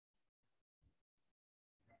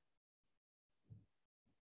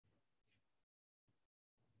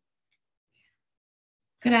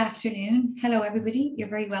Good afternoon. Hello, everybody. You're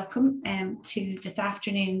very welcome to this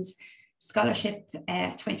afternoon's Scholarship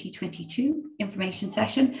 2022 information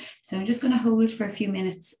session. So I'm just going to hold for a few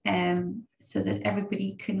minutes so that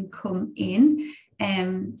everybody can come in.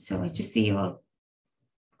 So I just see you all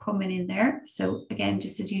coming in there. So again,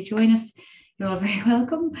 just as you join us, you're all very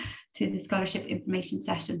welcome to the Scholarship information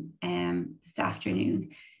session this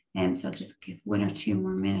afternoon. So I'll just give 1 or 2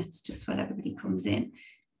 more minutes just while everybody comes in.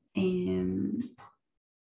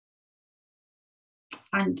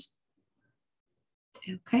 And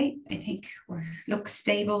okay, I think we look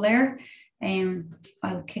stable there.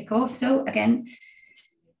 I'll kick off. So again,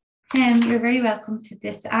 you're very welcome to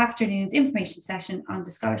this afternoon's information session on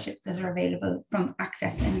the scholarships that are available from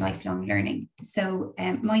Access and Lifelong Learning. So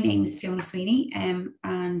my name is Féinne,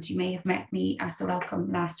 and you may have met me at the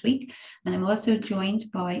welcome last week. And I'm also joined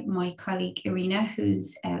by my colleague Irina,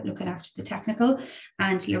 who's looking after the technical,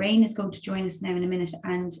 and Lorraine is going to join us now in a minute,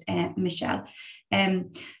 and Michelle.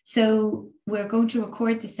 So we're going to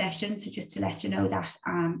record the session, so just to let you know that,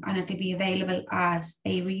 and it'll be available as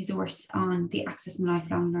a resource on the Access and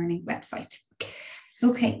Lifelong Learning website.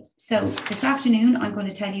 Okay, so this afternoon I'm going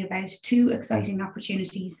to tell you about 2 exciting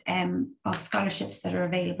opportunities of scholarships that are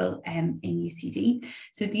available in UCD.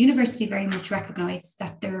 So the university very much recognises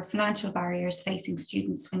that there are financial barriers facing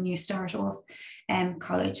students when you start off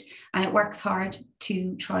college, and it works hard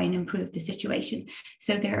to try and improve the situation.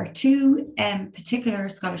 So there are 2 particular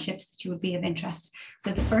scholarships that you would be of interest. So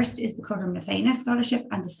the first is the Cothrom Féinne scholarship,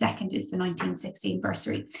 and the second is the 1916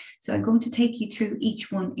 bursary. So I'm going to take you through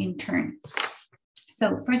each one in turn.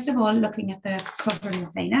 So first of all, looking at the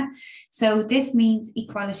Cothrom Féinne. So this means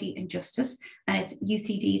equality and justice, and it's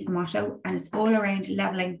UCD's motto, and it's all around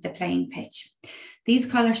levelling the playing pitch. These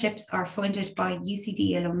scholarships are funded by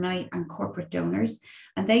UCD alumni and corporate donors,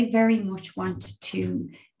 and they very much want to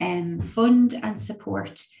fund and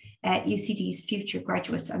support UCD's future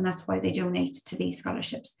graduates, and that's why they donate to these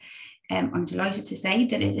scholarships. I'm delighted to say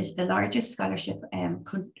that it is the largest scholarship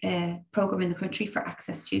programme in the country for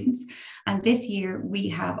Access students. And this year we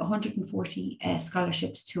have 140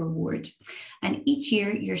 scholarships to award. And each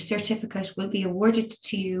year your certificate will be awarded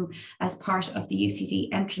to you as part of the UCD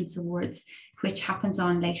Entrance Awards, which happens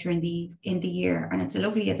on later in the year. And it's a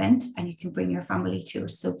lovely event, and you can bring your family to it.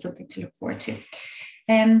 So it's something to look forward to.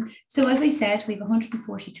 So as I said, we have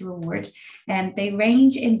 142 awards, and they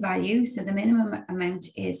range in value. So the minimum amount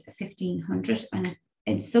is 1,500, and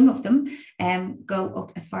in some of them go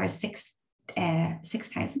up as far as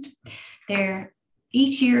 6,000. They're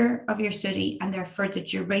each year of your study, and they're for the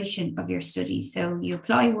duration of your study. So you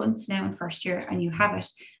apply once now in first year, and you have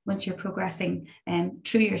it once you're progressing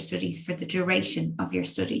through your studies for the duration of your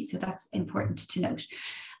study. So that's important to note.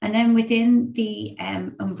 And then within the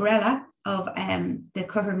umbrella of the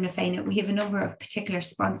Cothrom Féinne, we have a number of particular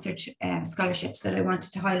sponsored scholarships that I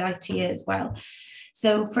wanted to highlight to you as well.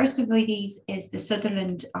 So first of these is the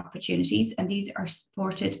Sutherland opportunities, and these are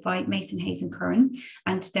supported by Mason Hayes and Curran,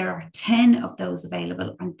 and there are 10 of those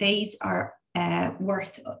available, and these are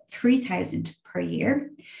worth 3,000 per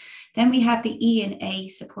year. Then we have the E&A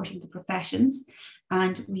supporting the professions,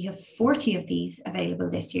 and we have 40 of these available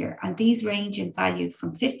this year, and these range in value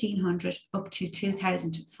from 1,500 up to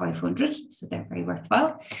 2,500, so they're very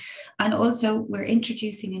worthwhile. And also we're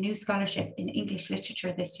introducing a new scholarship in English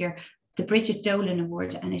literature this year, the Bridget Dolan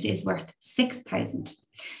Award, and it is worth 6,000.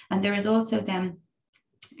 And there is also then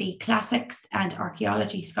the Classics and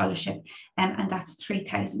Archaeology Scholarship, and that's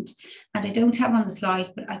 3,000. And I don't have on the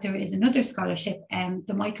slide, but there is another scholarship,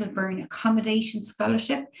 the Michael Byrne Accommodation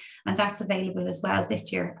Scholarship, and that's available as well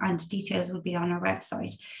this year, and details will be on our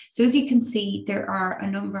website. So as you can see, there are a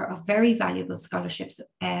number of very valuable scholarships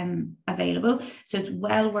available, so it's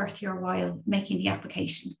well worth your while making the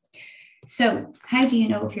application. So how do you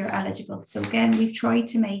know if you're eligible? So again, we've tried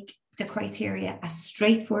to make the criteria as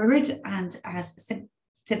straightforward and as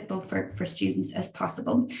simple for students as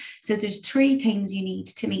possible. So there's 3 things you need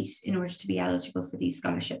to meet in order to be eligible for these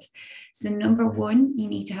scholarships. So number 1, you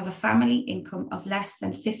need to have a family income of less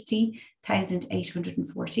than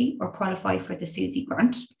 50,840 or qualify for the SUSI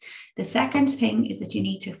grant. The second thing is that you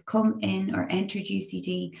need to have come in or entered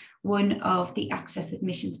UCD one of the access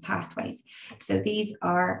admissions pathways. So these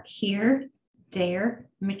are HERE, DARE,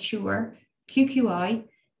 Mature, QQI,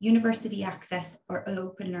 University Access, or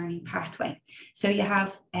Open Learning Pathway. So you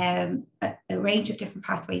have a range of different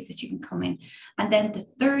pathways that you can come in. And then the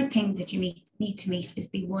third thing that you need to meet is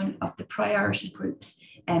be one of the priority groups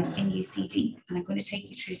in UCD. And I'm going to take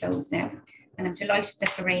you through those now. And I'm delighted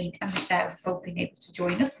that Lorraine and Michelle have both been able to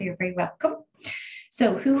join us, so you're very welcome.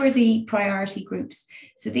 So who are the priority groups?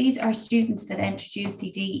 So these are students that entered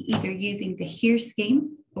UCD either using the HERE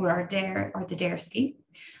scheme or our DARE or the DARE scheme,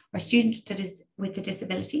 or student that is with a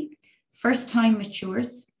disability, first-time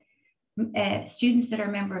matures, students that are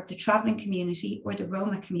a member of the travelling community or the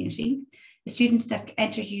Roma community, the student that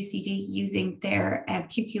entered UCD using their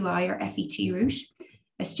QQI or FET route,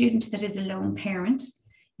 a student that is a lone parent,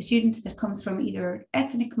 a student that comes from either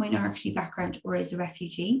ethnic minority background or is a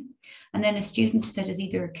refugee, and then a student that is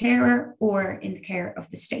either a carer or in the care of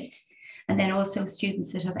the state. And then also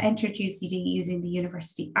students that have entered UCD using the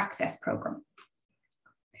University Access Programme.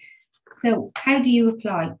 So how do you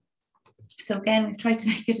apply? So again, we've tried to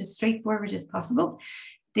make it as straightforward as possible.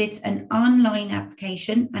 It's an online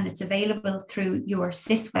application and it's available through your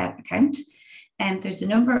SysWeb account. And there's a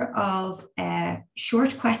number of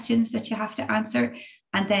short questions that you have to answer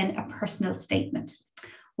and then a personal statement.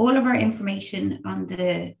 All of our information on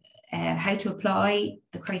the how to apply,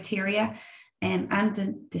 the criteria,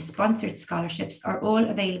 and the sponsored scholarships are all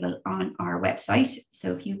available on our website.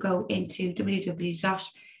 So if you go into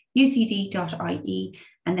www.ucd.ie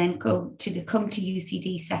and then go to the Come to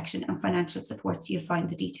UCD section and financial supports, you'll find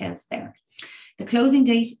the details there. The closing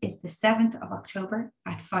date is the 7th of October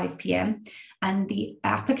at 5 p.m. and the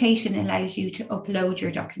application allows you to upload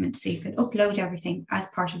your documents. So you can upload everything as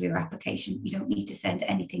part of your application. You don't need to send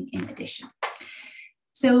anything in addition.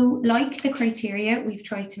 So like the criteria, we've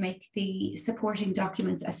tried to make the supporting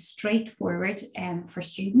documents as straightforward for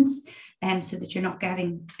students so that you're not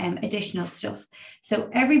getting additional stuff.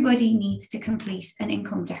 So everybody needs to complete an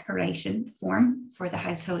income declaration form for the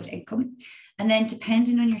household income. And then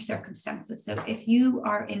depending on your circumstances, so if you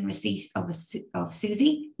are in receipt of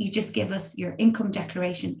SUSI, you just give us your income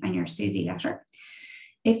declaration and your SUSI letter.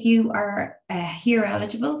 If you are HERE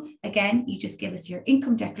eligible, again, you just give us your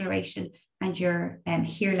income declaration and your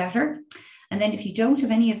HERE letter. And then if you don't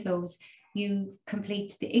have any of those, you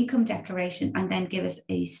complete the income declaration and then give us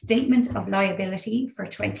a statement of liability for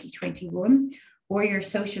 2021 or your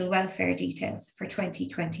social welfare details for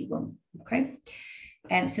 2021, okay?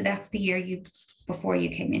 So that's the year before you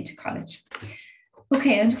came into college.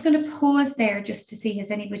 Okay, I'm just going to pause there just to see, has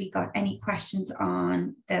anybody got any questions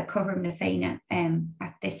on the Cothrom na Féinne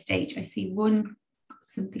at this stage? I see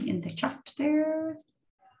something in the chat there.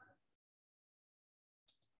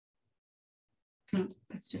 No,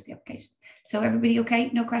 that's just the application. So everybody okay?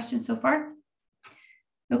 No questions so far?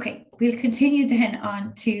 Okay, we'll continue then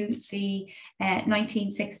on to the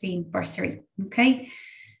 1916 bursary, okay?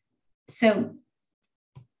 So,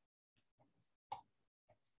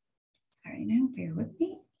 sorry now, bear with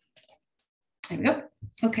me. There we go.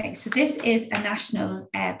 Okay, so this is a national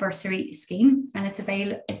bursary scheme and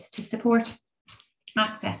it's to support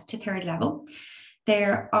access to third level.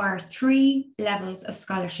 There are 3 levels of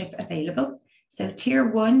scholarship available. So tier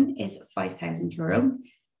 1 is €5,000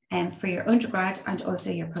 for your undergrad and also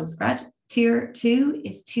your postgrad. Tier 2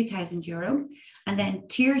 is €2,000. And then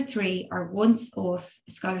tier 3 are once-off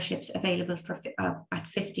scholarships available for at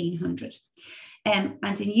 $1,500. And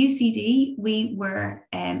in UCD, we were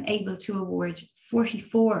able to award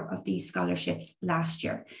 44 of these scholarships last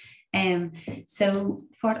year. So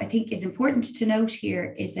what I think is important to note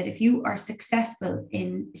here is that if you are successful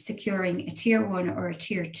in securing a tier 1 or a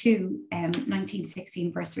tier 2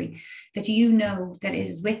 1916 bursary, that you know that it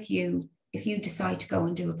is with you if you decide to go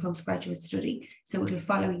and do a postgraduate study. So it will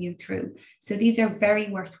follow you through. So these are very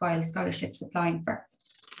worthwhile scholarships applying for.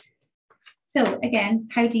 So again,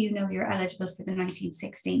 how do you know you're eligible for the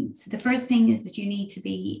 1916? So the first thing is that you need to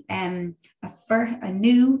be a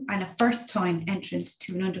new and a first-time entrant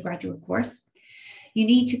to an undergraduate course. You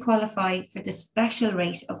need to qualify for the special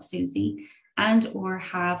rate of SUSI and or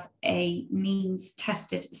have a means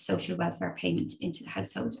tested social welfare payment into the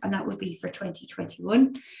household, and that would be for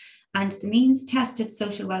 2021. And the means tested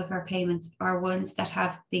social welfare payments are ones that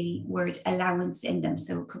have the word allowance in them.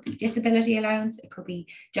 So it could be disability allowance, it could be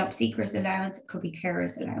job seekers allowance, it could be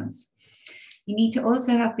carers allowance. You need to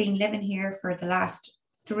also have been living here for the last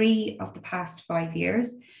 3 of the past 5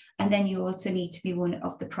 years. And then you also need to be one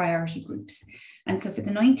of the priority groups. And so for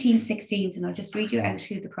the 1916s, and I'll just read you out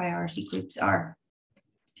who the priority groups are.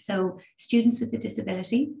 So students with a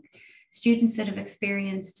disability, students that have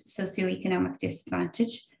experienced socioeconomic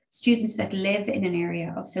disadvantage, students that live in an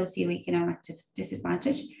area of socioeconomic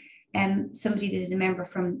disadvantage, somebody that is a member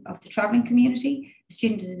of the travelling community, a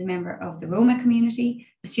student that is a member of the Roma community,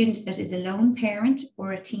 a student that is a lone parent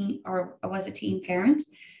or was a teen parent,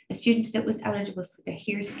 a student that was eligible for the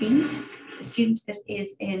HERE scheme, a student that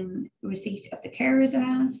is in receipt of the carers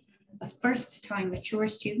allowance, a first-time mature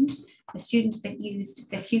student, a student that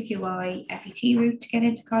used the QQI FET route to get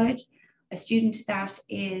into college, a student that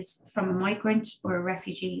is from a migrant or a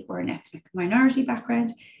refugee or an ethnic minority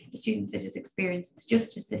background, a student that has experienced the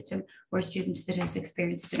justice system, or a student that has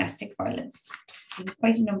experienced domestic violence. So there's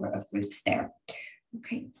quite a number of groups there.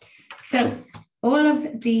 Okay, so all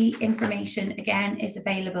of the information again is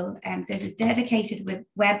available. There's a dedicated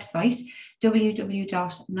website,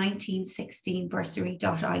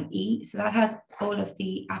 www.1916bursary.ie. So that has all of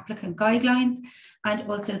the applicant guidelines and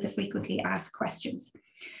also the frequently asked questions.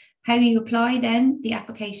 How do you apply then? The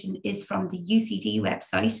application is from the UCD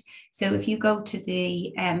website. So if you go to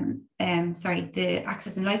the the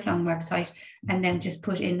Access and Lifelong website and then just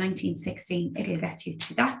put in 1916, it'll get you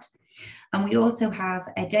to that. And we also have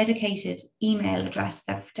a dedicated email address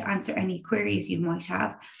to answer any queries you might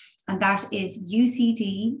have. And that is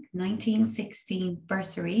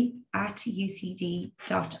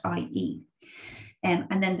ucd1916bursary@ucd.ie.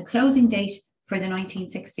 And then the closing date for the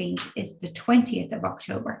 1916 is the 20th of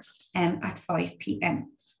October at 5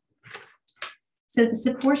 p.m. So the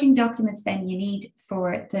supporting documents then you need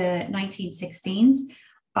for the 1916s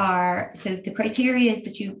are, so the criteria is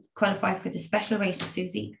that you qualify for the special rate of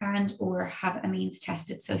SUSI and or have a means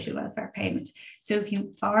tested social welfare payment. So if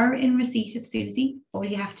you are in receipt of SUSI, all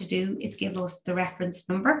you have to do is give us the reference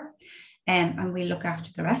number and we'll look after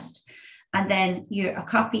the rest. And then a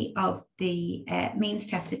copy of the means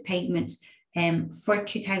tested payment for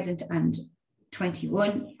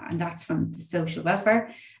 2021, and that's from the social welfare.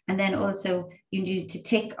 And then also you need to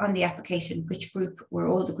tick on the application which group or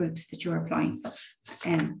all the groups that you're applying for.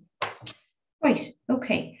 Right,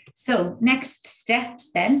 okay, so next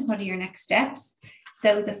steps then, what are your next steps?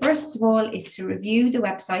 So the first of all is to review the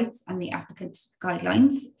websites and the applicant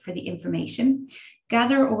guidelines for the information,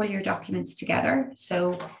 gather all your documents together.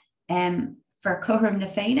 So for Cothrom na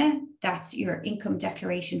Féinne, that's your income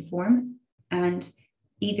declaration form and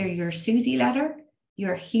either your SUSI letter,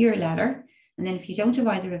 your HERE letter, and then if you don't have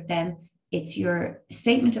either of them, it's your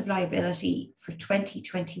statement of liability for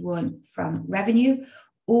 2021 from revenue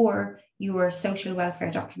or your social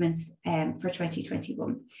welfare documents for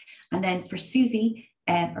 2021. And then for SUSI,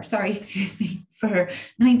 for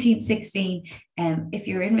 1916, if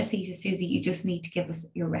you're in receipt of SUSI, you just need to give us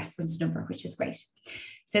your reference number, which is great.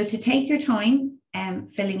 So to take your time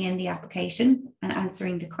filling in the application and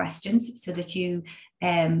answering the questions so that you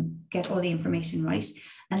get all the information right.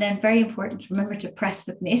 And then very important, remember to press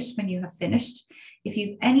submit when you have finished. If you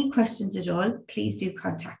have any questions at all, please do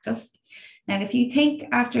contact us. Now, if you think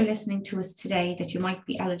after listening to us today that you might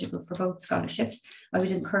be eligible for both scholarships, I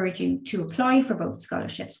would encourage you to apply for both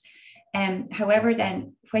scholarships. However,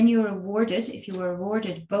 then when you're awarded, if you were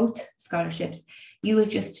awarded both scholarships, you will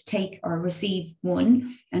just take or receive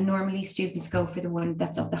one, and normally students go for the one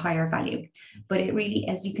that's of the higher value. But it really,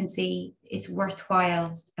 as you can see, it's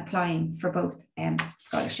worthwhile applying for both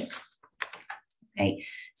scholarships. Okay,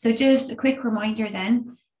 so just a quick reminder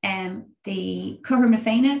then, the Cothrom na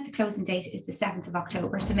Féinne, the closing date is the 7th of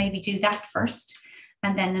October, so maybe do that first.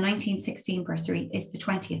 And then the 1916 bursary is the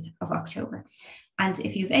 20th of October. And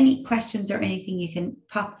if you have any questions or anything, you can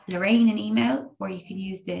pop Lorraine an email, or you can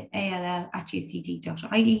use the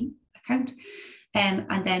all@ucd.ie account.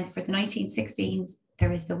 And then for the 1916s,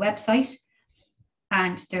 there is the website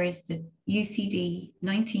and there is the UCD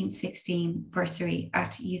 1916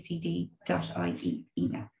 bursary@ucd.ie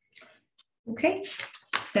email. Okay,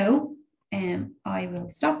 so I will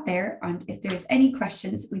stop there, and if there's any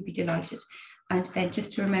questions, we'd be delighted. And then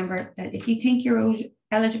just to remember that if you think you're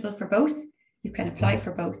eligible for both, you can apply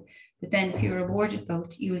for both. But then if you're awarded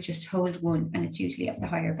both, you will just hold one, and it's usually of the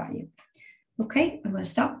higher value. Okay, I'm going to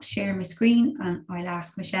stop sharing my screen, and I'll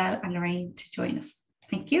ask Michelle and Lorraine to join us.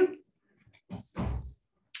 Thank you.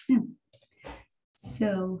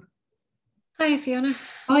 So, hi, Fiona.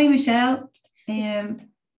 Hi, Michelle.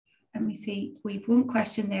 Let me see, we've one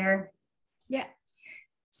question there. Yeah.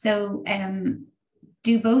 So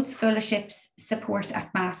do both scholarships support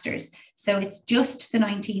at Masters? So it's just the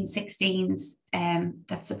 1916s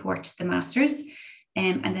that support the Masters.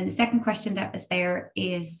 And then the second question that is there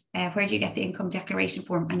is where do you get the income declaration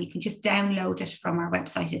form? And you can just download it from our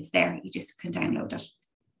website. It's there, you just can download it.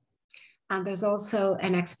 And there's also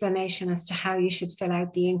an explanation as to how you should fill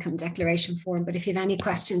out the income declaration form. But if you have any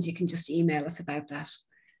questions, you can just email us about that.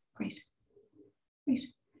 Great. Great.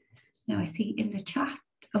 Now I see in the chat.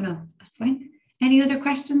 Oh no, that's fine. Any other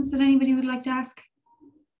questions that anybody would like to ask?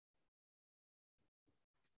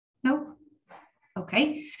 No?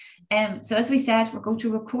 Okay. So as we said, we're going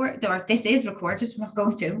to record, or this is recorded,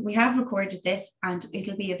 we have recorded this and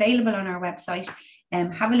it'll be available on our website.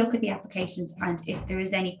 Have a look at the applications, and if there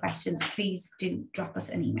is any questions, please do drop us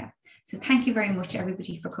an email. So thank you very much,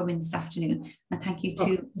 everybody, for coming this afternoon. And thank you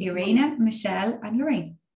to Irena, Michelle, and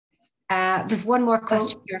Lorraine. There's one more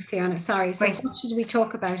question here, Fiona. Sorry. So Great. what should we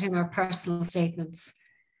talk about in our personal statements?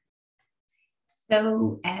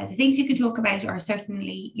 So the things you can talk about are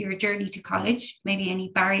certainly your journey to college, maybe any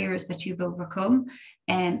barriers that you've overcome,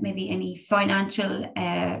 and maybe any financial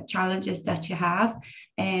challenges that you have,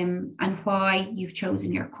 and why you've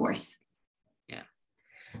chosen your course. Yeah.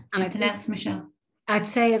 And anything else, Michelle? I'd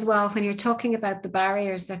say as well, when you're talking about the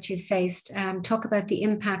barriers that you've faced, talk about the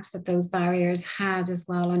impact that those barriers had as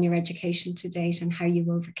well on your education to date and how you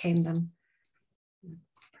overcame them.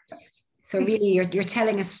 So really, you're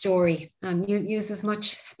telling a story. You use as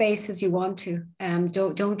much space as you want to.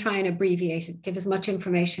 Don't try and abbreviate it. Give as much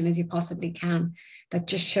information as you possibly can. That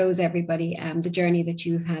just shows everybody the journey that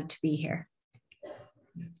you've had to be here.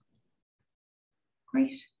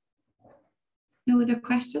 Great. No other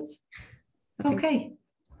questions? Okay.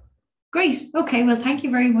 Great. Okay. Well, thank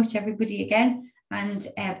you very much, everybody, again, and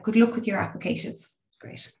good luck with your applications.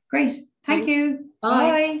 Great. Great. Thank you.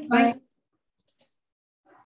 Bye. Bye. Bye.